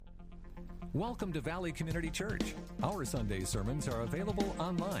Welcome to Valley Community Church. Our Sunday sermons are available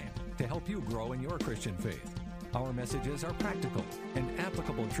online to help you grow in your Christian faith. Our messages are practical and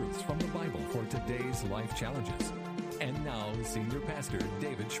applicable truths from the Bible for today's life challenges. And now, Senior Pastor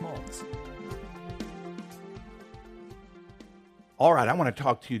David Schmaltz. All right, I want to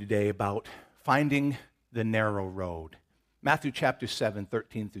talk to you today about finding the narrow road. Matthew chapter 7,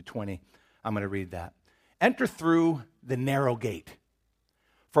 13 through 20. I'm going to read that. Enter through the narrow gate.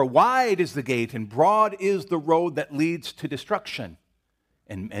 For wide is the gate and broad is the road that leads to destruction,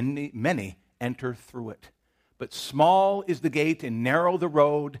 and many enter through it. But small is the gate and narrow the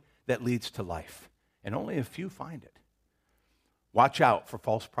road that leads to life, and only a few find it. Watch out for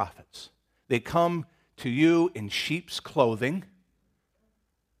false prophets. They come to you in sheep's clothing,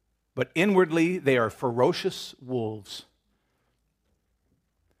 but inwardly they are ferocious wolves.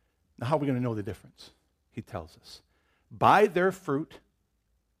 Now, how are we going to know the difference? He tells us, by their fruit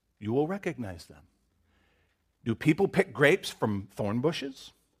you will recognize them. Do people pick grapes from thorn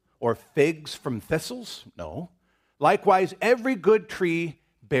bushes or figs from thistles? No. Likewise, every good tree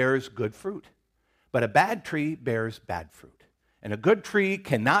bears good fruit, but a bad tree bears bad fruit. And a good tree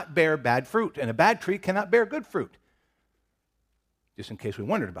cannot bear bad fruit, and a bad tree cannot bear good fruit. Just in case we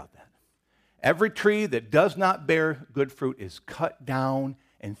wondered about that. Every tree that does not bear good fruit is cut down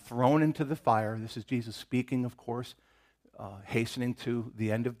and thrown into the fire. This is Jesus speaking, of course, hastening to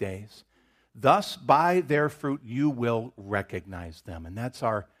the end of days. Thus, by their fruit, you will recognize them. And that's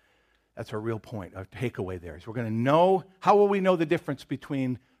our real point, our takeaway there. Is we're going to know, how will we know the difference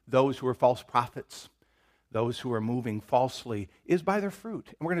between those who are false prophets, those who are moving falsely, is by their fruit.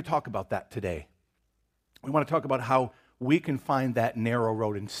 And we're going to talk about that today. We want to talk about how we can find that narrow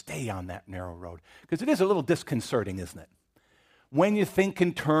road and stay on that narrow road. Because it is a little disconcerting, isn't it? When you think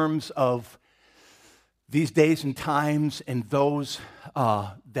in terms of these days and times and those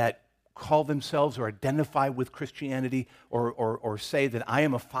that call themselves or identify with Christianity or say that I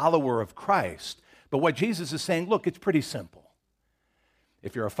am a follower of Christ. But what Jesus is saying, look, it's pretty simple.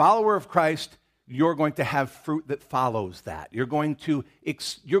 If you're a follower of Christ, you're going to have fruit that follows that. People are going to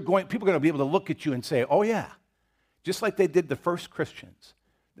be able to look at you and say, oh yeah, just like they did the first Christians.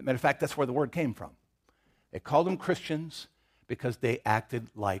 As a matter of fact, that's where the word came from. They called them Christians because they acted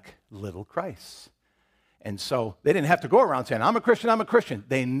like little Christs. And so they didn't have to go around saying, I'm a Christian, I'm a Christian.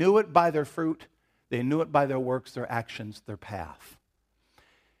 They knew it by their fruit. They knew it by their works, their actions, their path.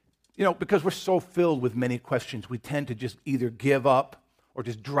 You know, because we're so filled with many questions, we tend to just either give up or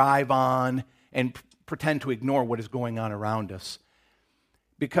just drive on and pretend to ignore what is going on around us.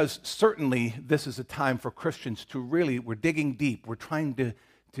 Because certainly this is a time for Christians to really, we're digging deep. We're trying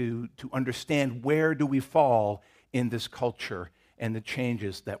to understand where do we fall in this culture and the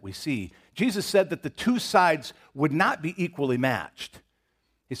changes that we see. Jesus said that the two sides would not be equally matched.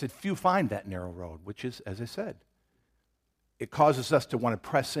 He said, few find that narrow road, which is, as I said, it causes us to want to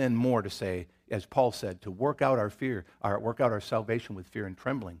press in more to say, as Paul said, to work out our salvation with fear and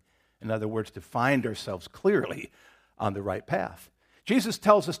trembling. In other words, to find ourselves clearly on the right path. Jesus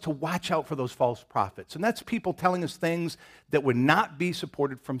tells us to watch out for those false prophets, and that's people telling us things that would not be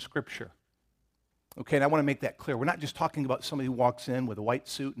supported from Scripture. Okay, and I want to make that clear. We're not just talking about somebody who walks in with a white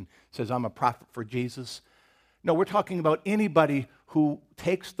suit and says, I'm a prophet for Jesus. No, we're talking about anybody who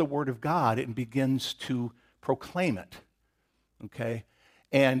takes the Word of God and begins to proclaim it, okay,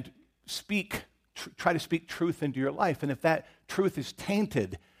 and try to speak truth into your life. And if that truth is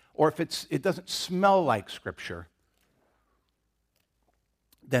tainted or if it doesn't smell like Scripture,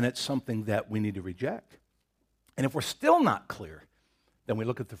 then it's something that we need to reject. And if we're still not clear, then we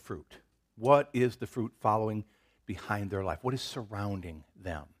look at the fruit. What is the fruit following behind their life? What is surrounding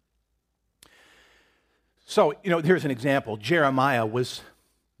them? So, here's an example. Jeremiah was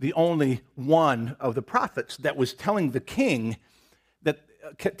the only one of the prophets that was telling the king that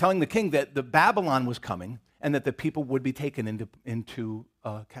the Babylon was coming and that the people would be taken into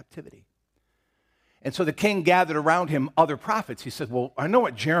captivity. And so the king gathered around him other prophets. He said, well, I know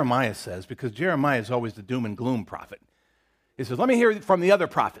what Jeremiah says because Jeremiah is always the doom and gloom prophet. He says, let me hear from the other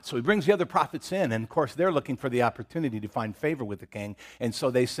prophets. So he brings the other prophets in, and of course they're looking for the opportunity to find favor with the king. And so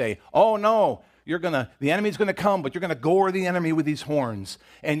they say, oh no, the enemy's going to come, but you're going to gore the enemy with these horns.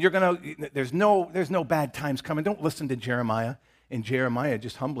 And there's no bad times coming. Don't listen to Jeremiah. And Jeremiah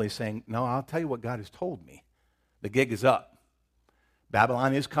just humbly saying, no, I'll tell you what God has told me. The gig is up.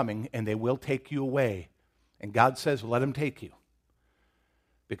 Babylon is coming, and they will take you away. And God says, let them take you.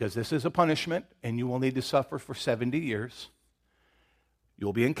 Because this is a punishment, and you will need to suffer for 70 years.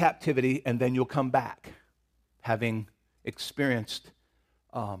 You'll be in captivity, and then you'll come back, having experienced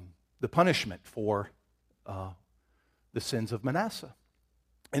the punishment for the sins of Manasseh.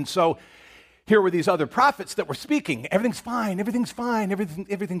 And so here were these other prophets that were speaking. Everything's fine, everything's fine,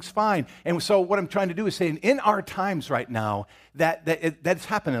 everything's fine. And so what I'm trying to do is say, in our times right now, that's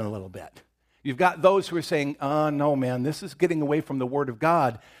happening a little bit. You've got those who are saying, oh, no, man, this is getting away from the Word of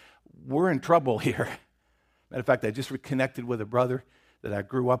God. We're in trouble here. Matter of fact, I just reconnected with a brother that I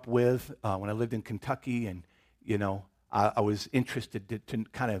grew up with when I lived in Kentucky, and, I was interested to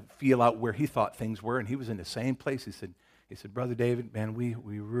kind of feel out where he thought things were, and he was in the same place. He said, Brother David, man, we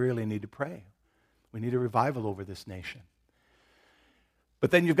really need to pray. We need a revival over this nation.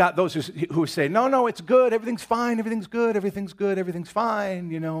 But then you've got those who say, no, it's good, everything's fine, everything's good, everything's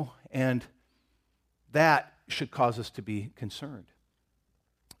fine, and that should cause us to be concerned.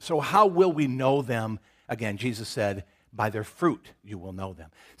 So how will we know them? Again, Jesus said, by their fruit you will know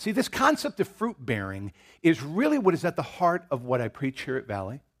them. See, this concept of fruit bearing is really what is at the heart of what I preach here at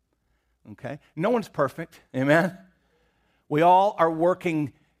Valley. Okay? No one's perfect. Amen? We all are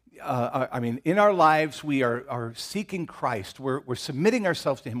working, in our lives we are seeking Christ. We're submitting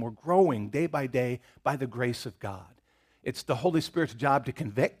ourselves to Him. We're growing day by day by the grace of God. It's the Holy Spirit's job to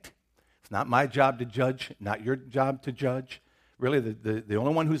convict. It's not my job to judge, not your job to judge. Really, the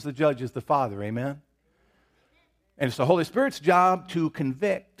only one who's the judge is the Father. Amen? And it's the Holy Spirit's job to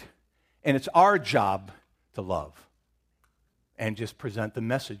convict, and it's our job to love and just present the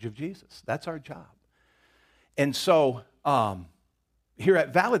message of Jesus. That's our job. And so here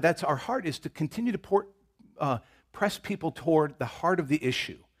at Valley, that's our heart, is to continue to press people toward the heart of the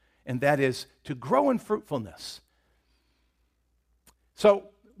issue, and that is to grow in fruitfulness. So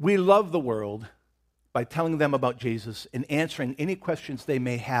we love the world by telling them about Jesus and answering any questions they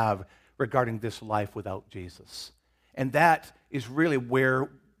may have regarding this life without Jesus. And that is really where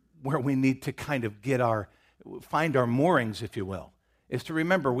we need to kind of find our moorings, if you will, is to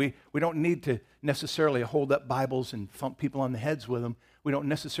remember we don't need to necessarily hold up Bibles and thump people on the heads with them. We don't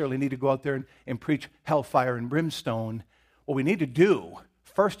necessarily need to go out there and preach hellfire and brimstone. What we need to do,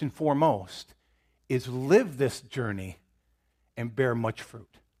 first and foremost, is live this journey and bear much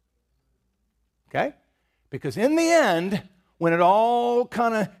fruit. Okay? Because in the end, when it all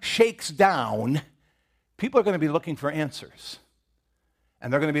kind of shakes down, people are going to be looking for answers.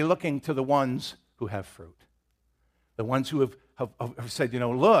 And they're going to be looking to the ones who have fruit. The ones who have said,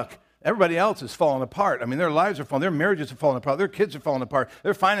 look, everybody else is falling apart. Their lives are falling, their marriages are falling apart, their kids are falling apart,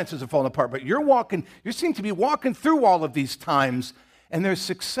 their finances are falling apart. But you seem to be walking through all of these times, and there's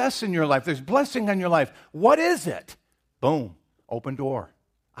success in your life, there's blessing in your life. What is it? Boom, open door,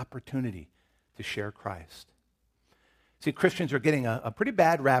 opportunity to share Christ. See, Christians are getting a pretty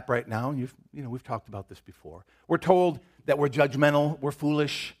bad rap right now. We've talked about this before. We're told that we're judgmental, we're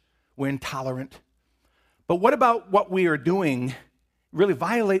foolish, we're intolerant. But what about what we are doing really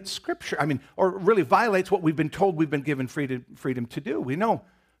violates Scripture? Or really violates what we've been told we've been given freedom to do. We know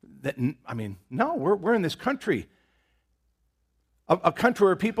that, no, we're in this country. A country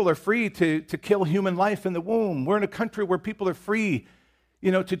where people are free to kill human life in the womb. We're in a country where people are free,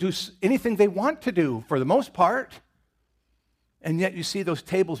 to do anything they want to do for the most part. And yet you see those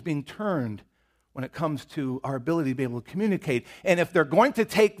tables being turned when it comes to our ability to be able to communicate. And if they're going to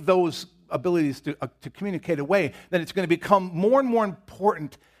take those abilities to communicate away, then it's going to become more and more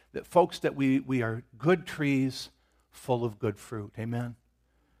important that folks, that we are good trees full of good fruit. Amen?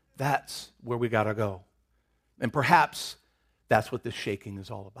 That's where we got to go. And perhaps that's what this shaking is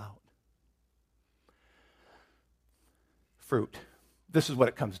all about. Fruit. This is what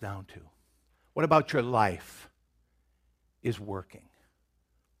it comes down to. What about your life is working?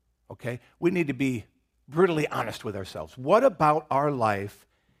 Okay? We need to be brutally honest with ourselves. What about our life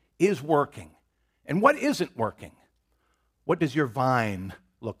is working? And what isn't working? What does your vine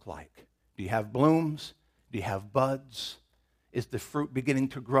look like? Do you have blooms? Do you have buds? Is the fruit beginning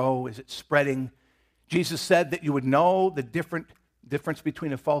to grow? Is it spreading? Jesus said that you would know the difference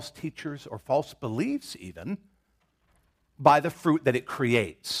between a false teacher's or false beliefs even by the fruit that it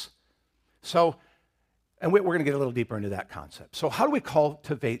creates. So, and we're going to get a little deeper into that concept. So how do we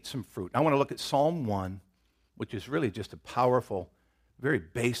cultivate some fruit? I want to look at Psalm 1, which is really just a powerful, very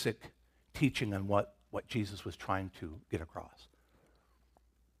basic teaching on what Jesus was trying to get across.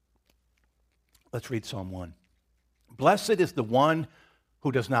 Let's read Psalm 1. Blessed is the one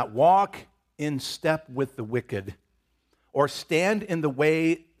who does not walk in step with the wicked, or stand in the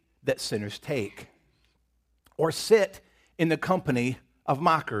way that sinners take, or sit in the company of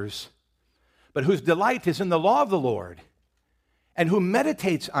mockers, but whose delight is in the law of the Lord, and who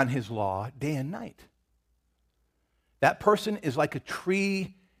meditates on his law day and night. That person is like a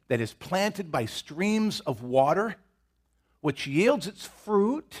tree that is planted by streams of water, which yields its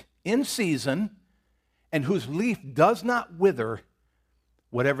fruit in season, and whose leaf does not wither.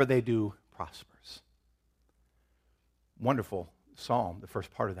 Whatever they do prospers. Wonderful psalm, the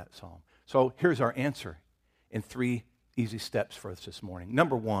first part of that psalm. So here's our answer in 3 easy steps for us this morning.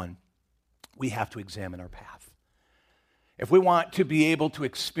 Number 1, we have to examine our path. If we want to be able to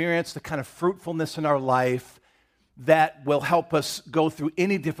experience the kind of fruitfulness in our life that will help us go through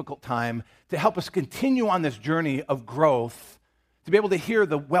any difficult time, to help us continue on this journey of growth, to be able to hear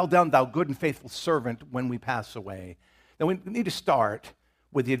the "well done, thou good and faithful servant" when we pass away, then we need to start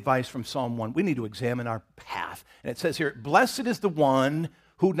with the advice from Psalm 1. We need to examine our path. And it says here, "Blessed is the one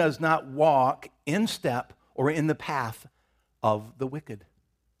who does not walk in step or in the path of the wicked."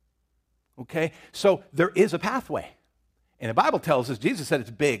 Okay? So there is a pathway. And the Bible tells us, Jesus said it's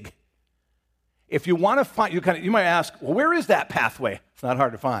big. If you want to find, you might ask, well, where is that pathway? It's not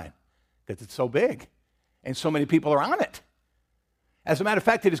hard to find because it's so big and so many people are on it. As a matter of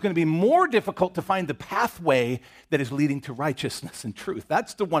fact, it is going to be more difficult to find the pathway that is leading to righteousness and truth.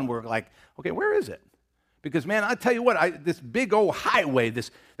 That's the one where we're like, okay, where is it? Because, man, I tell you what, this big old highway, the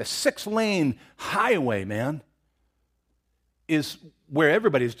 6-lane highway, man, is where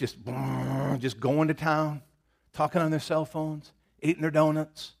everybody's just going to town, talking on their cell phones, eating their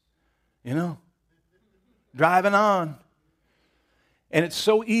donuts, driving on. And it's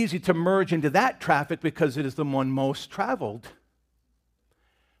so easy to merge into that traffic because it is the one most traveled.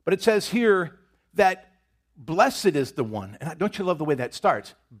 But it says here that blessed is the one, and don't you love the way that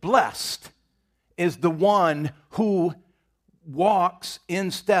starts? Blessed is the one who walks in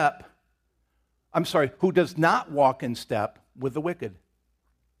step, who does not walk in step with the wicked.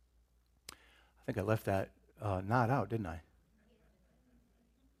 I think I left that not out, didn't I?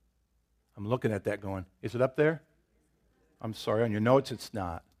 I'm looking at that going, is it up there? I'm sorry, on your notes it's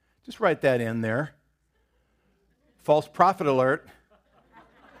not. Just write that in there. False prophet alert.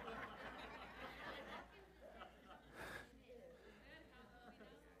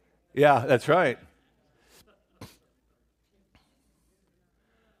 Yeah, that's right.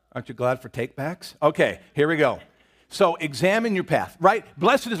 Aren't you glad for take-backs? Okay, here we go. So examine your path, right?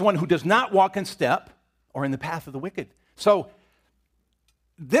 Blessed is one who does not walk in step or in the path of the wicked. So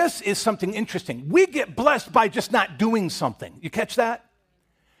this is something interesting. We get blessed by just not doing something. You catch that?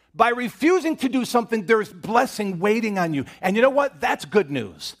 By refusing to do something, there's blessing waiting on you. And you know what? That's good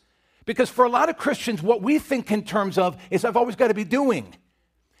news. Because for a lot of Christians, what we think in terms of is I've always got to be doing.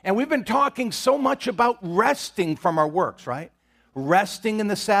 And we've been talking so much about resting from our works, right? Resting in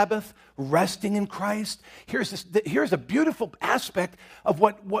the Sabbath, resting in Christ. Here's a beautiful aspect of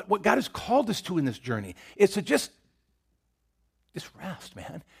what God has called us to in this journey. It's to just rest,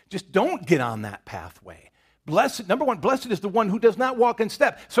 man. Just don't get on that pathway. Blessed, number one, blessed is the one who does not walk in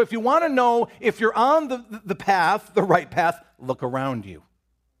step. So if you want to know if you're on the path, the right path, look around you.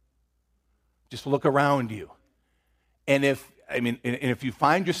 Just look around you. And if you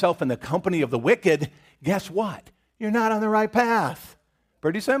find yourself in the company of the wicked, guess what? You're not on the right path.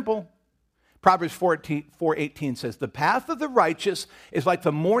 Pretty simple. Proverbs 4:18 says, "The path of the righteous is like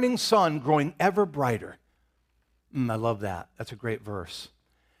the morning sun growing ever brighter." I love that. That's a great verse.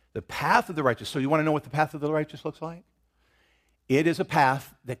 The path of the righteous. So you want to know what the path of the righteous looks like? It is a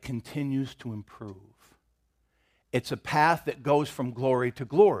path that continues to improve. It's a path that goes from glory to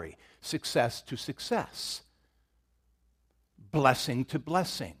glory, success to success, blessing to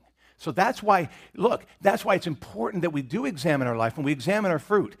blessing. So that's why it's important that we do examine our life and we examine our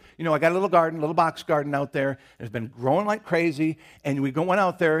fruit. I got a little box garden out there. It's been growing like crazy. And we went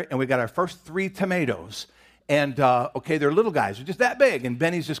out there and we got our first 3 tomatoes. And, they're little guys. They're just that big. And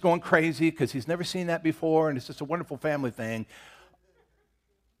Benny's just going crazy because he's never seen that before. And it's just a wonderful family thing.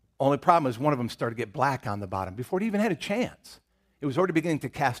 Only problem is one of them started to get black on the bottom before it even had a chance. It was already beginning to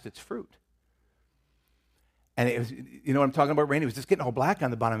cast its fruit. And it was, you know what I'm talking about, Rainey? It was just getting all black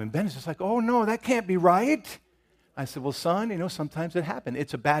on the bottom. And Ben is just like, oh, no, that can't be right. I said, well, son, sometimes it happens.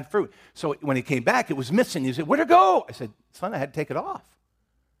 It's a bad fruit. So when he came back, it was missing. He said, where'd it go? I said, son, I had to take it off.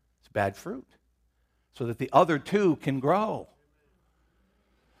 It's bad fruit. So that the other 2 can grow.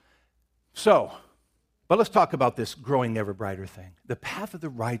 But let's talk about this growing ever brighter thing. The path of the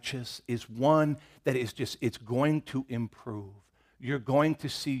righteous is one that is it's going to improve. You're going to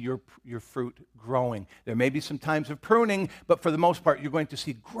see your fruit growing. There may be some times of pruning, but for the most part, you're going to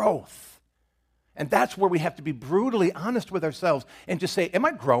see growth. And that's where we have to be brutally honest with ourselves and just say, am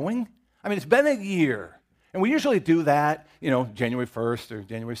I growing? It's been a year. And we usually do that, January 1st or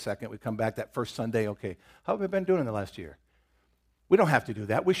January 2nd. We come back that first Sunday, okay, how have I been doing in the last year? We don't have to do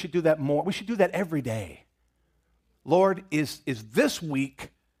that. We should do that more. We should do that every day. Lord, is this week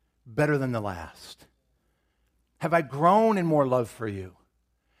better than the last? Have I grown in more love for you?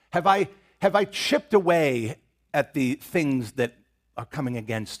 Have I chipped away at the things that are coming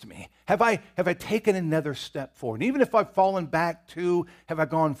against me? Have I taken another step forward? And even if I've fallen back 2, have I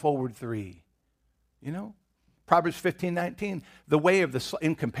gone forward 3? You know? Proverbs 15:19,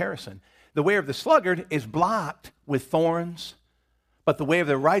 in comparison, the way of the sluggard is blocked with thorns, but the way of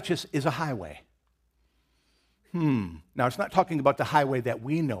the righteous is a highway. Now, it's not talking about the highway that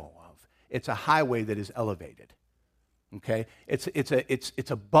we know of. It's a highway that is elevated. Okay?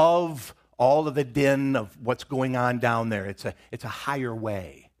 It's above all of the din of what's going on down there. It's a higher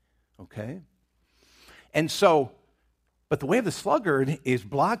way. Okay? And so, but the way of the sluggard is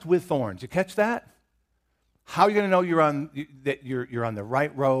blocked with thorns. You catch that? How are you going to know you're on the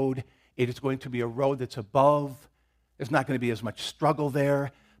right road? It is going to be a road that's above. There's not going to be as much struggle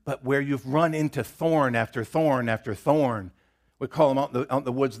there. But where you've run into thorn after thorn after thorn, we call them out in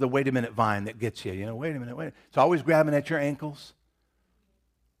the woods the wait a minute vine that gets you. You know, wait a minute, wait. It's always grabbing at your ankles.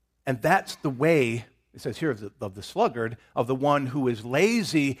 And that's the way, it says here, of the sluggard, of the one who is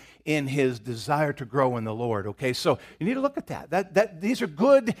lazy in his desire to grow in the Lord. Okay, so you need to look at that. These are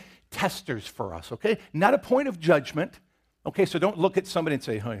good testers for us, okay? Not a point of judgment. Okay, so don't look at somebody and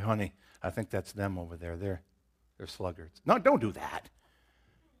say, hey, honey, I think that's them over there. They're sluggards. No, don't do that.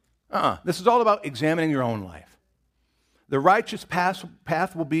 This is all about examining your own life. The righteous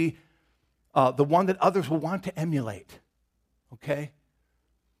path will be the one that others will want to emulate, okay?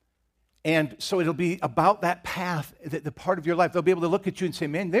 And so it'll be about that path, the part of your life. They'll be able to look at you and say,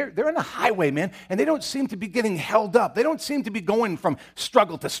 man, they're on a highway, man, and they don't seem to be getting held up. They don't seem to be going from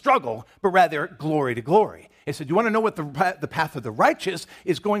struggle to struggle, but rather glory to glory. It said, you want to know what the path of the righteous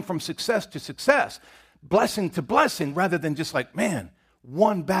is, going from success to success, blessing to blessing, rather than just like, man,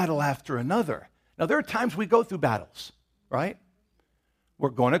 one battle after another. Now, there are times we go through battles, right? We're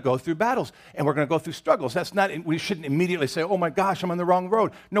going to go through battles, and we're going to go through struggles. We shouldn't immediately say, oh my gosh, I'm on the wrong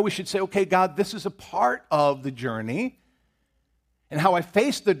road. No, we should say, okay, God, this is a part of the journey, and how I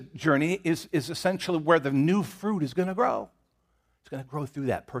face the journey is essentially where the new fruit is going to grow. It's going to grow through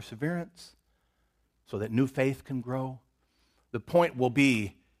that perseverance so that new faith can grow. The point will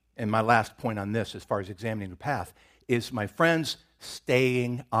be, and my last point on this as far as examining the path, is, my friends,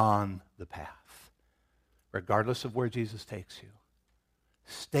 staying on the path, regardless of where Jesus takes you.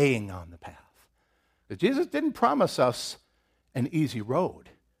 Staying on the path. But Jesus didn't promise us an easy road.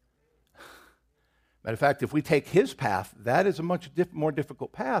 Matter of fact, if we take his path, that is a much more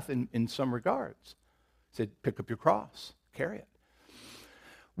difficult path in some regards. He said, pick up your cross, carry it.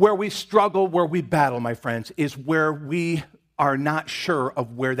 Where we struggle, where we battle, my friends, is where we are not sure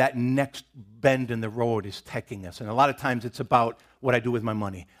of where that next bend in the road is taking us. And a lot of times it's about what I do with my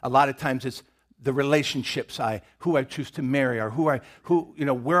money. A lot of times it's the relationships who I choose to marry, or where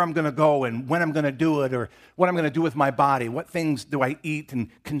I'm going to go and when I'm going to do it, or what I'm going to do with my body. What things do I eat and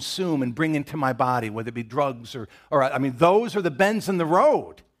consume and bring into my body, whether it be drugs or those are the bends in the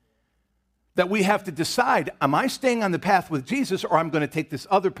road that we have to decide. Am I staying on the path with Jesus, or I'm going to take this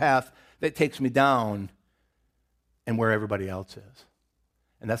other path that takes me down and where everybody else is?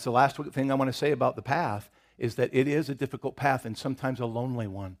 And that's the last thing I want to say about the path, is that it is a difficult path and sometimes a lonely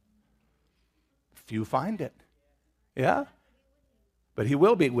one. Few find it. Yeah? But he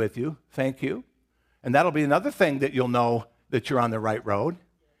will be with you. Thank you. And that'll be another thing that you'll know that you're on the right road,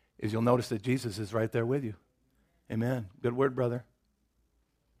 is you'll notice that Jesus is right there with you. Amen. Good word, brother.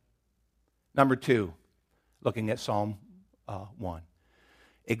 Number 2, looking at Psalm 1.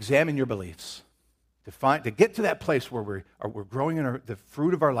 Examine your beliefs. To get to that place where we're growing in the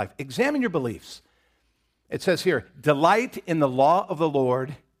fruit of our life. Examine your beliefs. It says here, delight in the law of the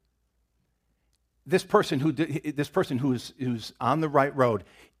Lord. This person who's on the right road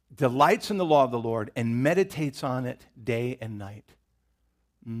delights in the law of the Lord and meditates on it day and night.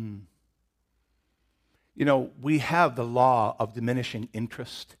 You know, we have the law of diminishing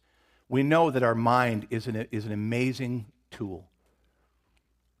interest. We know that our mind is an amazing tool.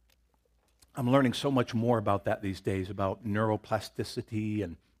 I'm learning so much more about that these days, about neuroplasticity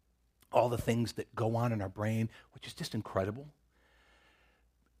and all the things that go on in our brain, which is just incredible.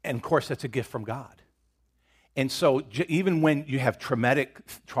 And of course, that's a gift from God. And so even when you have traumatic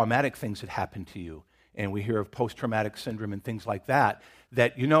things that happen to you, and we hear of post-traumatic syndrome and things like that,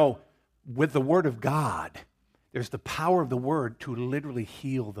 with the Word of God, there's the power of the Word to literally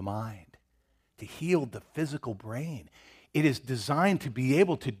heal the mind, to heal the physical brain. It is designed to be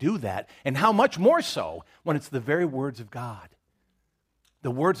able to do that, and how much more so when it's the very words of God.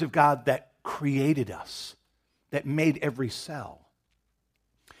 The words of God that created us, that made every cell.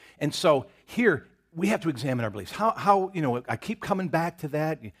 And so here, we have to examine our beliefs. I keep coming back to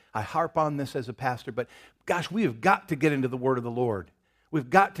that. I harp on this as a pastor, but gosh, we have got to get into the Word of the Lord. We've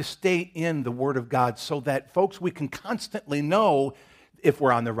got to stay in the Word of God so that, folks, we can constantly know if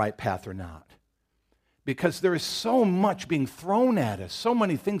we're on the right path or not. Because there is so much being thrown at us, so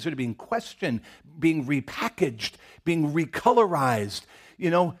many things that are being questioned, being repackaged, being recolorized.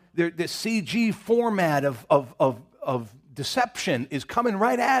 You know, the CG format of deception is coming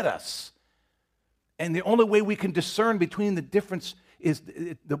right at us. And the only way we can discern between the difference is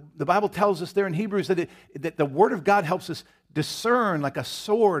the Bible tells us there in Hebrews that the Word of God helps us discern like a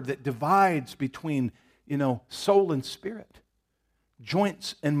sword that divides between, soul and spirit,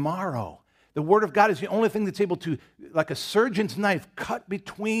 joints and marrow. The Word of God is the only thing that's able to, like a surgeon's knife, cut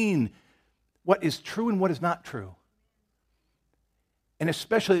between what is true and what is not true. And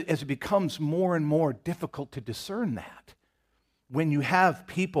especially as it becomes more and more difficult to discern that, when you have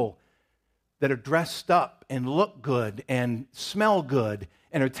people that are dressed up and look good and smell good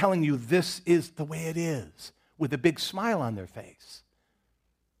and are telling you this is the way it is, with a big smile on their face.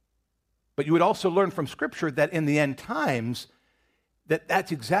 But you would also learn from Scripture that in the end times,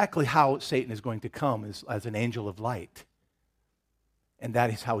 that's exactly how Satan is going to come, as an angel of light. And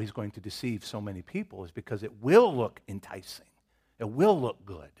that is how he's going to deceive so many people, is because it will look enticing. It will look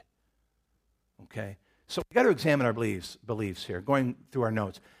good. Okay? So we've got to examine our beliefs here, going through our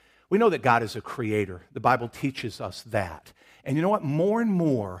notes. We know that God is a creator. The Bible teaches us that. And you know what? More and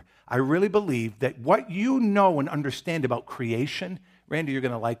more, I really believe that what you know and understand about creation, Randy, you're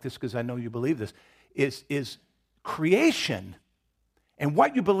going to like this because I know you believe this, is creation. And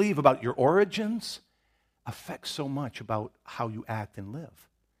what you believe about your origins affects so much about how you act and live.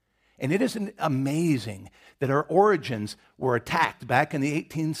 And it isn't amazing that our origins were attacked back in the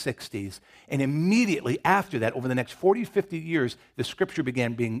 1860s, and immediately after that, over the next 40, 50 years, the Scripture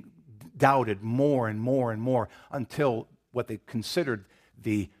began being doubted more and more and more until what they considered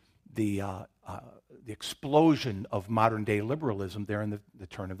the explosion of modern-day liberalism there in the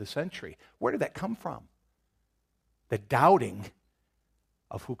turn of the century. Where did that come from? The doubting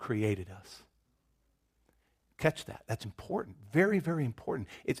of who created us. Catch that. That's important. Very, very important.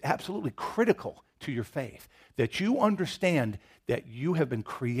 It's absolutely critical to your faith that you understand that you have been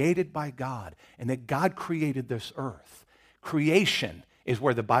created by God and that God created this earth. Creation is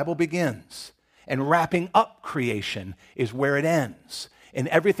where the Bible begins, and wrapping up creation is where it ends. And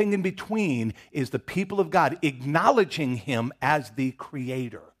everything in between is the people of God acknowledging Him as the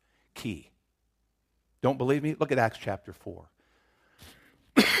Creator. Key. Don't believe me? Look at Acts chapter 4.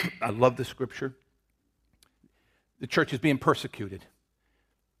 I love the Scripture. The church is being persecuted.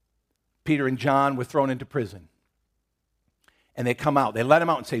 Peter and John were thrown into prison. And they come out. They let them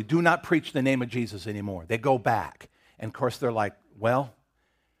out and say, do not preach the name of Jesus anymore. They go back. And of course, they're like, well,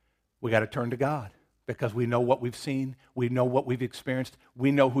 we got to turn to God because we know what we've seen. We know what we've experienced.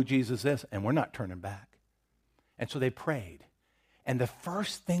 We know who Jesus is, and we're not turning back. And so they prayed. And the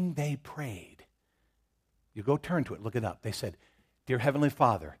first thing they prayed, you go turn to it, look it up. They said, Dear Heavenly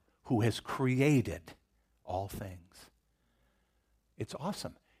Father, who has created all things. It's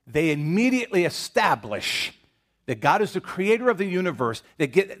awesome. They immediately establish that God is the creator of the universe.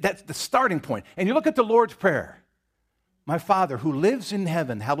 That's the starting point. And you look at the Lord's Prayer. My Father, who lives in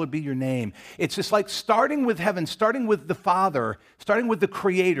heaven, hallowed be your name. It's just like starting with heaven, starting with the Father, starting with the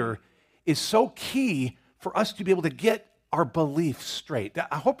Creator is so key for us to be able to get our beliefs straight.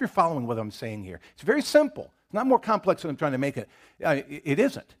 I hope you're following what I'm saying here. It's very simple. It's not more complex than I'm trying to make it. It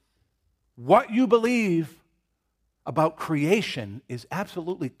isn't. What you believe about creation is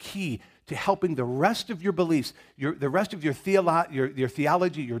absolutely key to helping the rest of your beliefs, the rest of your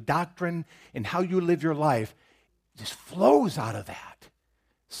theology, your doctrine, and how you live your life just flows out of that.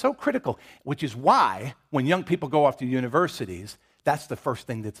 So critical, which is why when young people go off to universities, that's the first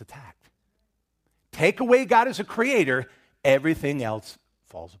thing that's attacked. Take away God as a creator, everything else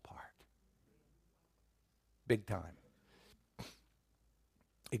falls apart. Big time.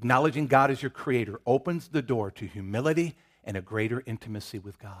 Acknowledging God as your creator opens the door to humility and a greater intimacy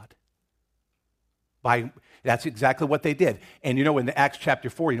with God. That's exactly what they did. And you know, in the Acts chapter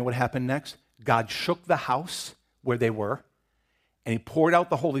 4, you know what happened next? God shook the house where they were, and He poured out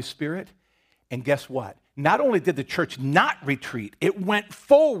the Holy Spirit. And guess what? Not only did the church not retreat, it went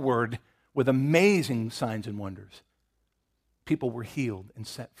forward with amazing signs and wonders. People were healed and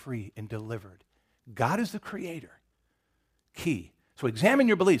set free and delivered. God is the creator. Key. So examine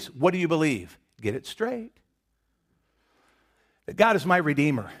your beliefs. What do you believe? Get it straight. That God is my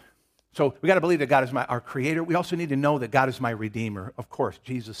Redeemer. So we got to believe that God is our Creator. We also need to know that God is my Redeemer. Of course,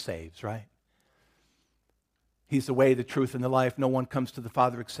 Jesus saves, right? He's the way, the truth, and the life. No one comes to the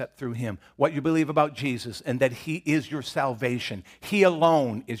Father except through Him. What you believe about Jesus and that He is your salvation. He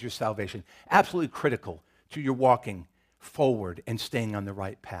alone is your salvation. Absolutely critical to your walking forward and staying on the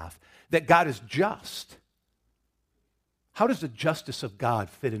right path. That God is just. How does the justice of God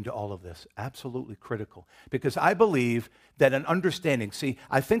fit into all of this? Absolutely critical. Because I believe that an understanding, see,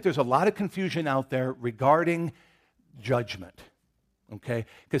 I think there's a lot of confusion out there regarding judgment. Okay?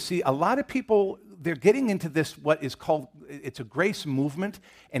 Because see, a lot of people, they're getting into this, what is called, it's a grace movement,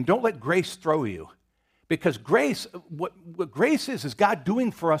 and don't let grace throw you. Because grace, what grace is God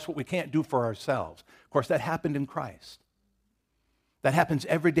doing for us what we can't do for ourselves. Of course, that happened in Christ. That happens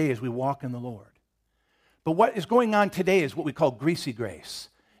every day as we walk in the Lord. But what is going on today is what we call greasy grace.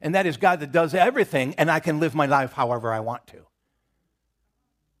 And that is God that does everything, and I can live my life however I want to.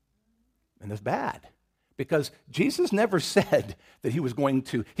 And that's bad. Because Jesus never said that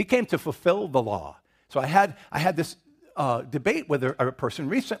he came to fulfill the law. So I had this debate with a person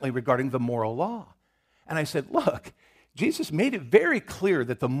recently regarding the moral law. And I said, look, Jesus made it very clear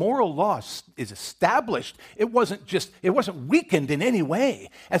that the moral law is established. It wasn't weakened in any way.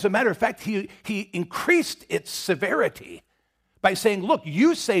 As a matter of fact, he increased its severity by saying, look,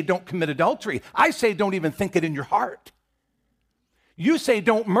 you say don't commit adultery. I say don't even think it in your heart. You say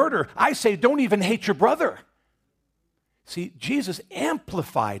don't murder. I say don't even hate your brother. See, Jesus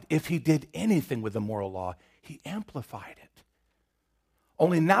amplified, if he did anything with the moral law, he amplified it.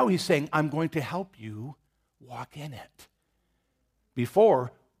 Only now he's saying, I'm going to help you walk in it.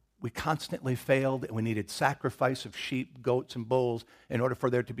 Before, we constantly failed and we needed sacrifice of sheep, goats, and bulls in order for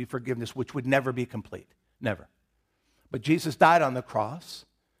there to be forgiveness, which would never be complete. Never. But Jesus died on the cross.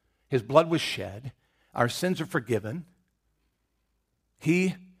 His blood was shed. Our sins are forgiven.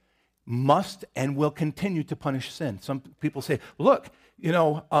 He must and will continue to punish sin. Some people say, look,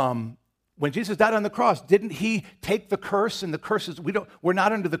 when Jesus died on the cross, didn't he take the curse, and the curses, we're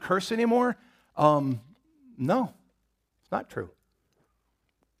not under the curse anymore? No, it's not true.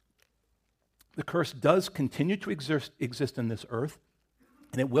 The curse does continue to exist in this earth,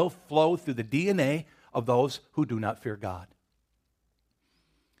 and it will flow through the DNA of those who do not fear God.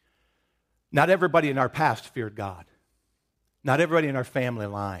 Not everybody in our past feared God. Not everybody in our family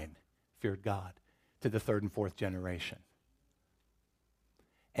line feared God to the third and fourth generation.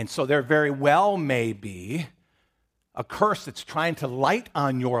 And so there very well may be a curse that's trying to light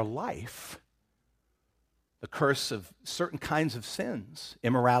on your life, the curse of certain kinds of sins,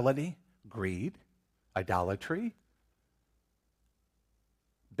 immorality, greed, idolatry,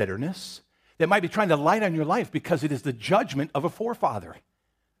 bitterness, that might be trying to light on your life because it is the judgment of a forefather.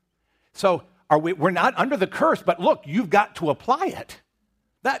 So we're not under the curse, but look, you've got to apply it.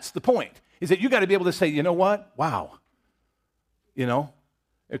 That's the point, is that you've got to be able to say, you know what? Wow.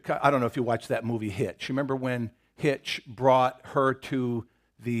 I don't know if you watched that movie Hitch. You remember when Hitch brought her to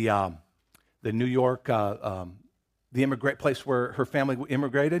the New York, the place where her family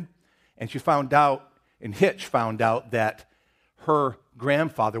immigrated? And she found out, and Hitch found out that her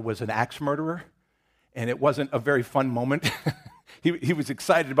grandfather was an axe murderer, and it wasn't a very fun moment. He was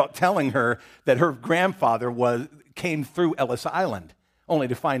excited about telling her that her grandfather came through Ellis Island, only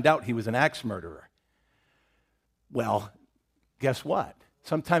to find out he was an axe murderer. Well, guess what?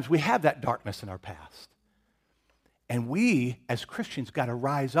 Sometimes we have that darkness in our past. And we, as Christians, got to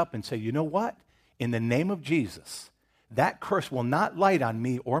rise up and say, you know what? In the name of Jesus, that curse will not light on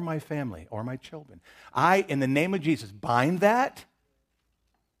me or my family or my children. I, in the name of Jesus, bind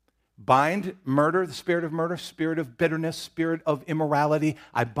murder, the spirit of murder, spirit of bitterness, spirit of immorality.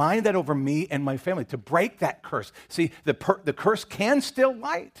 I bind that over me and my family to break that curse. See, the curse can still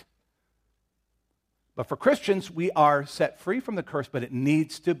light. But for Christians, we are set free from the curse, but it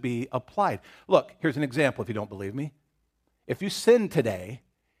needs to be applied. Look, here's an example if you don't believe me. If you sin today,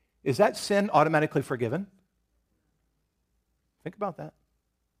 is that sin automatically forgiven? Think about that.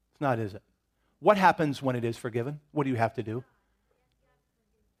 It's not, is it? What happens when it is forgiven? What do you have to do?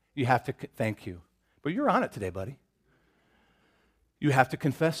 You have to, thank you. But you're on it today, buddy. You have to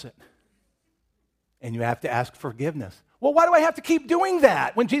confess it. And you have to ask forgiveness. Well, why do I have to keep doing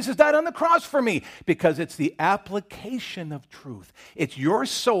that when Jesus died on the cross for me? Because it's the application of truth. It's your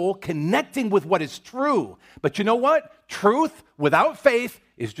soul connecting with what is true. But you know what? Truth without faith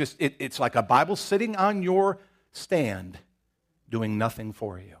is just, it's like a Bible sitting on your stand doing nothing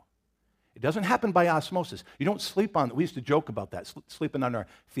for you. It doesn't happen by osmosis. You don't sleep on, we used to joke about that, sleeping on our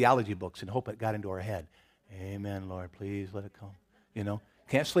theology books and hope it got into our head. Amen, Lord, please let it come.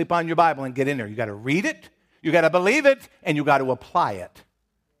 Can't sleep on your Bible and get in there. You got to read it, you got to believe it, and you got to apply it.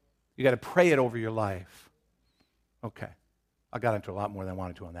 You got to pray it over your life. Okay, I got into a lot more than I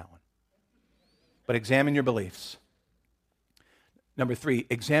wanted to on that one. But examine your beliefs. Number 3,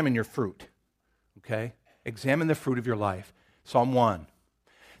 examine your fruit. Okay? Examine the fruit of your life. Psalm 1.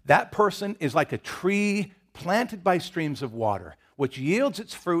 That person is like a tree planted by streams of water, which yields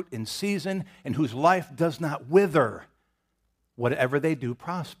its fruit in season and whose life does not wither. whatever they do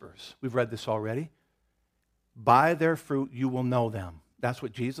prospers. We've read this already. By their fruit you will know them. That's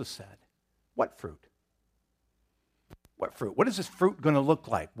what Jesus said. What fruit? What fruit? What is this fruit going to look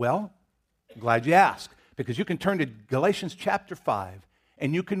like? Well, I'm glad you asked, because you can turn to Galatians chapter 5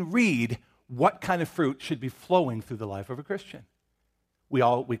 and you can read what kind of fruit should be flowing through the life of a Christian. We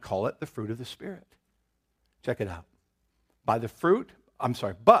call it the fruit of the Spirit. Check it out. But the fruit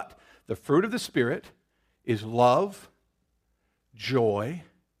of the Spirit is love, joy,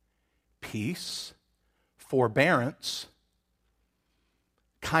 peace, forbearance,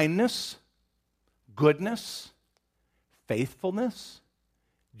 kindness, goodness, faithfulness,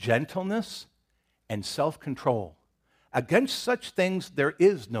 gentleness, and self-control. Against such things there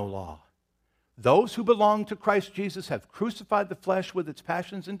is no law. Those who belong to Christ Jesus have crucified the flesh with its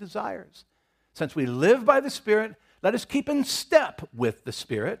passions and desires. Since we live by the Spirit, let us keep in step with the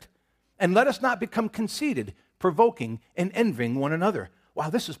Spirit, and let us not become conceited, provoking, and envying one another. Wow,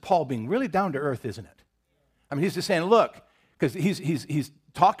 this is Paul being really down to earth, isn't it? I mean, he's just saying, look, because he's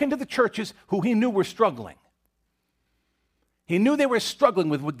talking to the churches who he knew were struggling. He knew they were struggling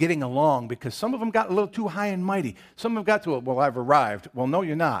with getting along because some of them got a little too high and mighty. Some of them got to, well, I've arrived. Well, no,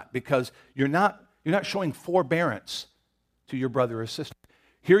 you're not, because you're not showing forbearance to your brother or sister.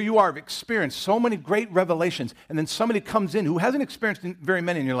 Here you are, have experienced so many great revelations, and then somebody comes in who hasn't experienced very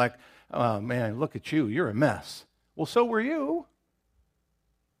many, and you're like, oh, man, look at you. You're a mess. Well, so were you.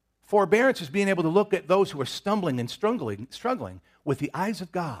 Forbearance is being able to look at those who are stumbling and struggling with the eyes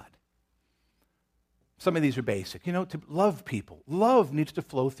of God. Some of these are basic. To love people. Love needs to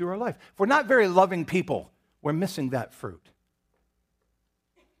flow through our life. If we're not very loving people, we're missing that fruit.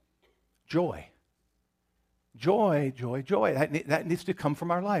 Joy. Joy, joy, joy. That needs to come from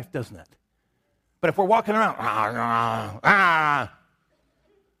our life, doesn't it? But if we're walking around,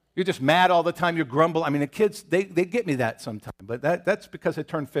 you're just mad all the time, you grumble. I mean, the kids, they get me that sometimes, but that's because I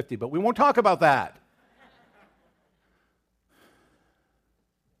turned 50, but we won't talk about that.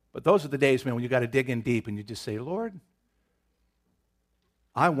 But those are the days, man, when you got to dig in deep and you just say, Lord,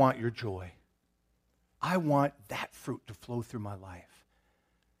 I want your joy. I want that fruit to flow through my life.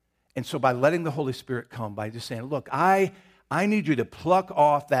 And so by letting the Holy Spirit come, by just saying, look, I need you to pluck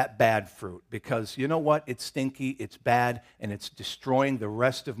off that bad fruit because you know what? It's stinky, it's bad, and it's destroying the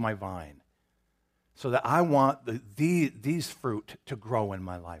rest of my vine. So that I want these fruit to grow in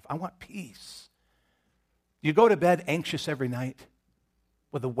my life. I want peace. You go to bed anxious every night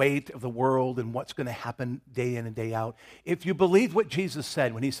with the weight of the world and what's going to happen day in and day out. If you believe what Jesus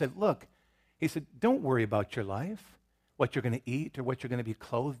said when he said, look, he said, don't worry about your life, what you're going to eat or what you're going to be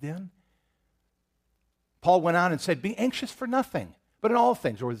clothed in. Paul went on and said, be anxious for nothing, but in all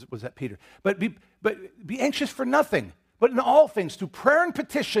things, or was that Peter? But be anxious for nothing, but in all things, through prayer and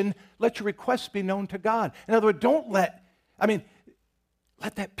petition, let your requests be known to God. In other words,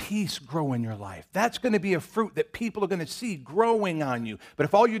 let that peace grow in your life. That's going to be a fruit that people are going to see growing on you. But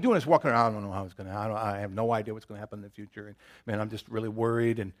if all you're doing is walking around, I don't know how it's going to, I have no idea what's going to happen in the future, and man, I'm just really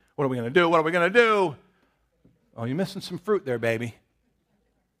worried, and what are we going to do? What are we going to do? Oh, you're missing some fruit there, baby.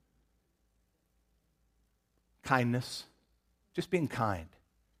 Kindness, just being kind,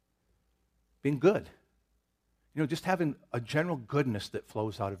 being good. Just having a general goodness that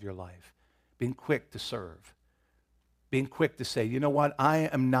flows out of your life, being quick to serve, being quick to say, you know what, I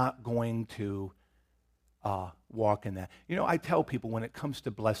am not going to walk in that. I tell people when it comes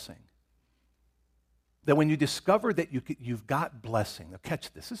to blessing, that when you discover that you've got blessing, now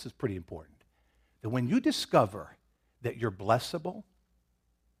catch this, this is pretty important, that when you discover that you're blessable,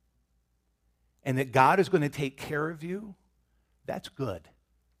 and that God is going to take care of you, that's good.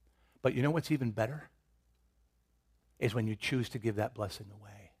 But you know what's even better? Is when you choose to give that blessing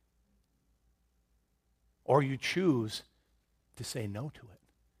away. Or you choose to say no to it.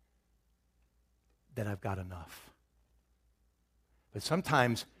 Then I've got enough. But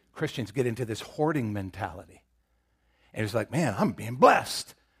sometimes Christians get into this hoarding mentality. And it's like, man, I'm being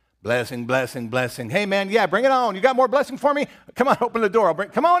blessed. Blessing, blessing, blessing. Hey, man, yeah, bring it on. You got more blessing for me? Come on, open the door.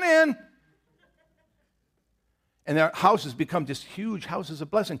 Come on in. And their houses become just huge houses of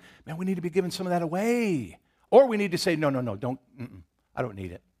blessing. Man, we need to be giving some of that away. Or we need to say, no, don't, I don't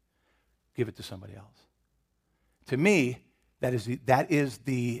need it. Give it to somebody else. To me, that's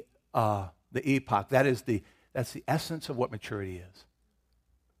the epoch. That's the essence of what maturity is.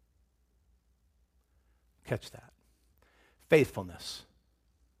 Catch that. Faithfulness.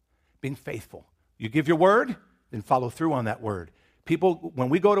 Being faithful. You give your word, then follow through on that word. People, when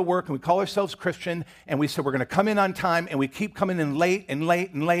we go to work and we call ourselves Christian and we say we're going to come in on time and we keep coming in late and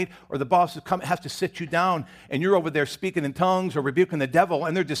late and late, or the boss has to sit you down and you're over there speaking in tongues or rebuking the devil,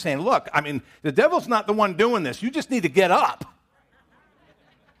 and they're just saying, look, the devil's not the one doing this. You just need to get up.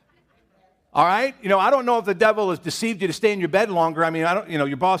 All right? I don't know if the devil has deceived you to stay in your bed longer. I mean, I don't,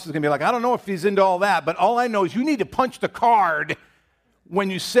 your boss is going to be like, I don't know if he's into all that, but all I know is you need to punch the card when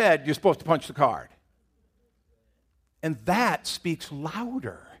you said you're supposed to punch the card. And that speaks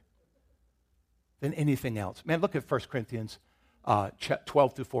louder than anything else. Man, look at 1 Corinthians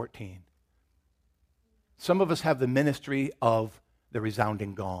 12 through 14. Some of us have the ministry of the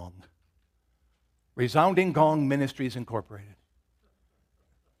resounding gong. Resounding Gong Ministries Incorporated.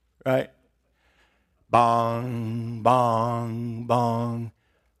 Right? Bong, bong, bong.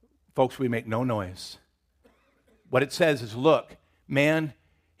 Folks, we make no noise. What it says is, look, man,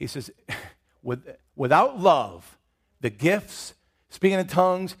 he says, without love, the gifts, speaking in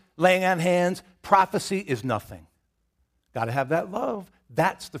tongues, laying on hands, prophecy is nothing. Got to have that love.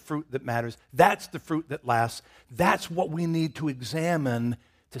 That's the fruit that matters. That's the fruit that lasts. That's what we need to examine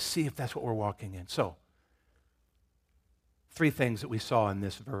to see if that's what we're walking in. So, 3 things that we saw in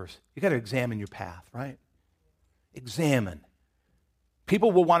this verse. You got to examine your path, right? Examine.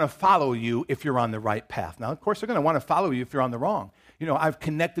 People will want to follow you if you're on the right path. Now, of course, they're going to want to follow you if you're on the wrong. I've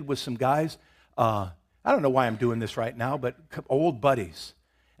connected with some guys. I don't know why I'm doing this right now, but old buddies.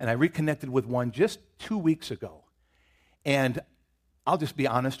 And I reconnected with one just 2 weeks ago. And I'll just be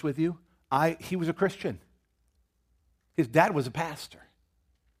honest with you. He was a Christian. His dad was a pastor.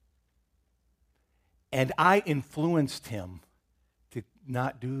 And I influenced him to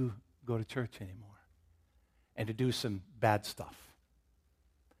not go to church anymore and to do some bad stuff.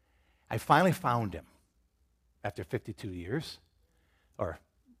 I finally found him after 52 years, or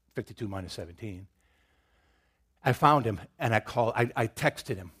 52 minus 17. I found him and I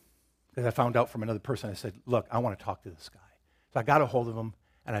texted him because I found out from another person. I said, look, I want to talk to this guy. So I got a hold of him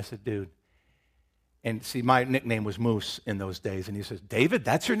and I said, dude, and see, my nickname was Moose in those days. And he says, David,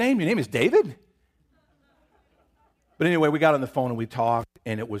 that's your name? Your name is David? But anyway, we got on the phone and we talked,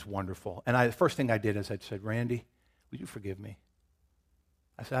 and it was wonderful. And the first thing I did is I said, Randy, will you forgive me?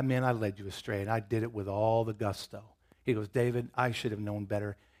 I said, man, I led you astray, and I did it with all the gusto. He goes, David, I should have known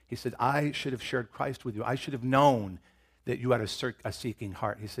better. He said, I should have shared Christ with you. I should have known that you had a seeking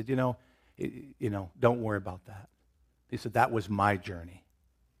heart. He said, don't worry about that. He said, that was my journey.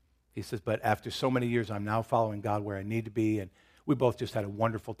 He says, but after so many years, I'm now following God where I need to be, and we both just had a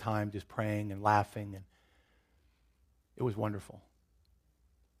wonderful time just praying and laughing, and it was wonderful.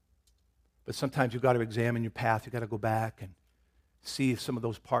 But sometimes you've got to examine your path. You've got to go back and see some of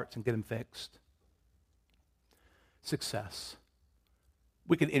those parts and get them fixed. Success.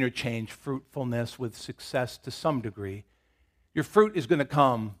 We can interchange fruitfulness with success to some degree. Your fruit is going to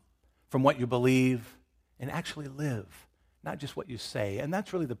come from what you believe and actually live, not just what you say. And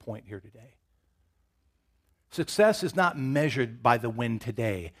that's really the point here today. Success is not measured by the win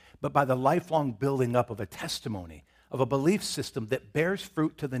today, but by the lifelong building up of a testimony, of a belief system that bears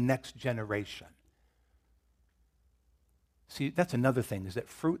fruit to the next generation. See, that's another thing, is that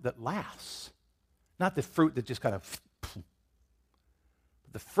fruit that lasts. Not the fruit that just kind of, but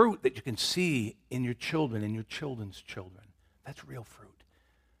the fruit that you can see in your children and your children's children. That's real fruit.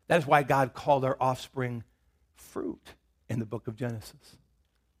 That is why God called our offspring fruit in the book of Genesis.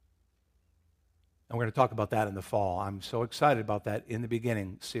 And we're going to talk about that in the fall. I'm so excited about that in the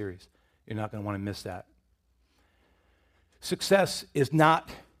beginning series. You're not going to want to miss that. Success is not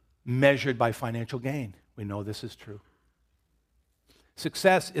measured by financial gain. We know this is true.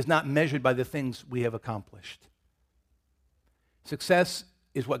 Success is not measured by the things we have accomplished. Success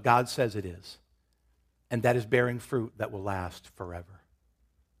is what God says it is, and that is bearing fruit that will last forever.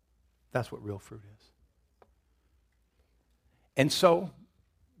 That's what real fruit is. And so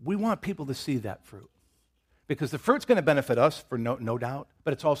we want people to see that fruit, because the fruit's going to benefit us, for no doubt,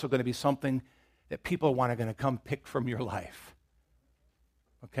 but it's also going to be something that people are going to come pick from your life.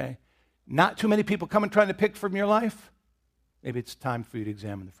 Okay? Not too many people come and trying to pick from your life. Maybe it's time for you to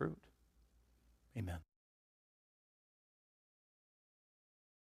examine the fruit. Amen.